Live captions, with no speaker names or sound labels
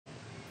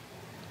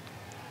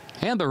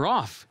And they're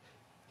off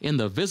in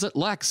the Visit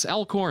Lex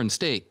Elkhorn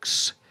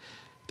Stakes.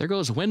 There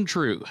goes Win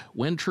True.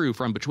 Win True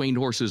from between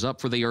horses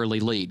up for the early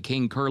lead.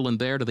 King Curlin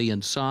there to the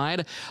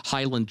inside.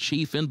 Highland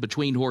Chief in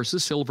between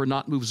horses. Silver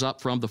Knott moves up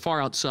from the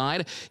far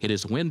outside. It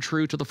is Win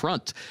True to the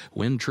front.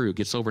 Win True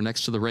gets over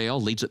next to the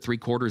rail, leads at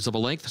 3/4 of a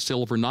length.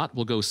 Silver Knott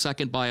will go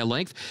second by a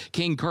length.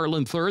 King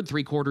Curlin third,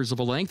 3/4 of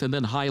a length. And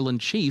then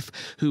Highland Chief,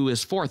 who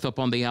is fourth up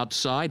on the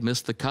outside,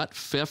 missed the cut,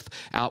 fifth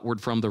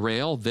outward from the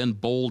rail. Then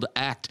Bold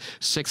Act,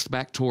 sixth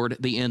back toward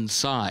the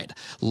inside.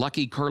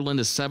 Lucky Curlin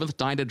is seventh.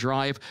 Dinah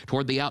Drive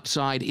toward the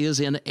outside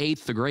is in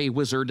eighth. The Gray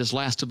Wizard is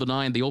last of the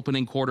nine. The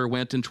opening quarter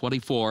went in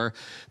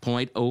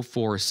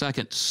 24.04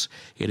 seconds.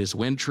 It is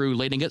Win True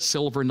leading it.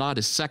 Silver Knott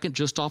is second,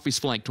 just off his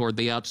flank toward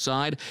the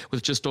outside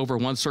with just over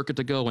one circuit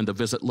to go in the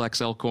Visit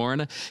Lex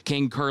Elkhorn.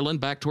 King Curlin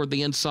back toward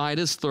the inside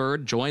is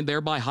third, joined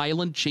there by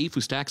Highland Chief, who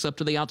stacks up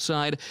to the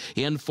outside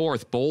in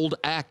fourth. Bold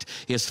Act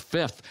is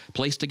fifth,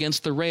 placed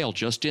against the rail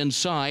just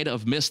inside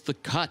of Missed the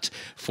Cut.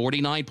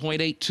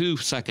 49.82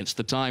 seconds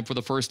the time for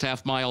the first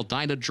half mile.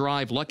 Dinah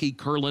Drive, Lucky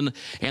Curlin,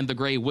 and the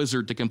Gray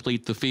Wizard to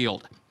complete the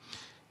field.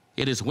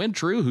 It is Win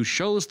True who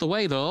shows the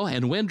way, though,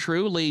 and Win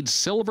True leads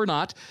Silver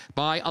Knott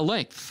by a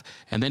length.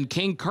 And then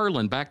King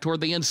Curlin back toward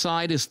the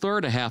inside is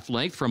third, a half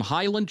length from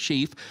Highland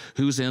Chief,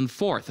 who's in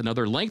fourth.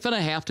 Another length and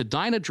a half to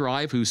Dinah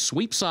Drive, who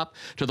sweeps up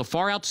to the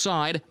far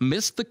outside.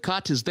 Missed the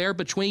Cut is there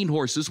between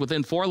horses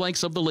within 4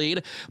 lengths of the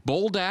lead.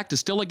 Bold Act is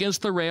still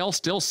against the rail,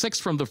 still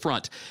sixth from the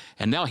front.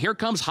 And now here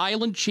comes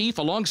Highland Chief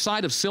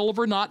alongside of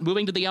Silver Knott,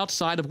 moving to the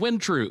outside of Win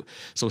True.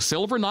 So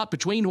Silver Knott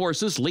between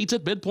horses leads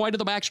at midpoint of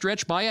the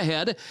backstretch by a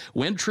head.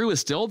 Win True is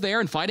still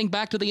there and fighting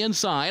back to the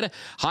inside.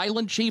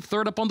 Highland Chief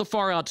third up on the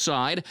far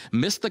outside.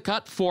 Missed the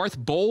Cut fourth.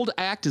 Bold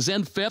Act is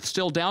in fifth,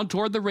 still down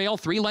toward the rail,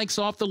 3 lengths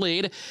off the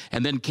lead.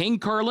 And then King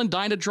Curlin,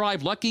 Dinah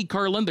Drive, Lucky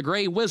Curlin, the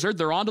Gray Wizard,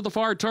 they're onto the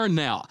far turn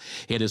now.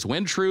 It is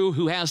Win True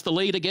who has the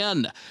lead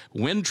again.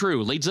 Win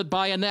True leads it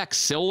by a neck.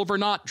 Silver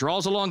Knott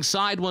draws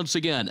alongside once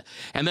again.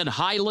 And then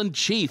Highland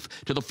Chief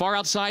to the far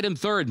outside in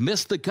third.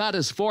 Missed the Cut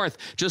is fourth,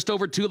 just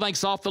over 2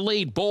 lengths off the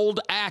lead.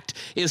 Bold Act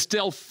is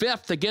still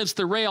fifth against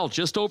the rail,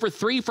 just over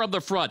 3 from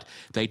the front.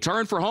 They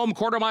turn for home,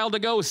 quarter mile to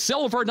go.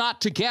 Silver Knott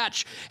to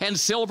catch, and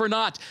Silver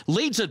Knott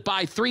leads it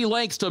by 3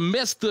 lengths to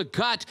Miss the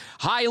Cut.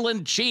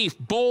 Highland Chief,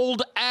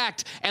 Bold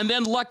Act, and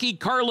then Lucky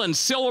Curlin.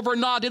 Silver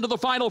Knott into the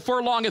final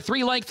furlong, a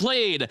 3-length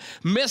lead.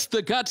 Missed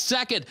the Cut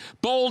second.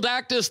 Bold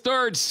Act is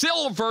third.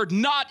 Silver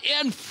Knott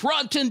in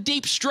front in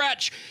deep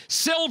stretch.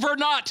 Silver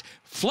Knott,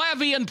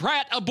 Flavien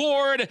Prat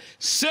aboard.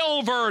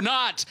 Silver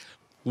Knott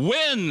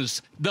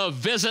wins the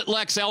Visit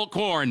Lex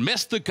Elkhorn.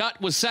 Missed the Cut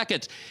was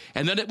second,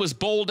 and then it was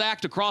Bold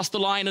Act across the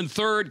line in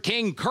third.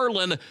 King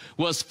Curlin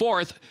was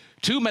fourth,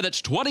 2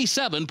 minutes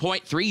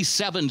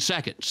 27.37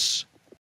 seconds.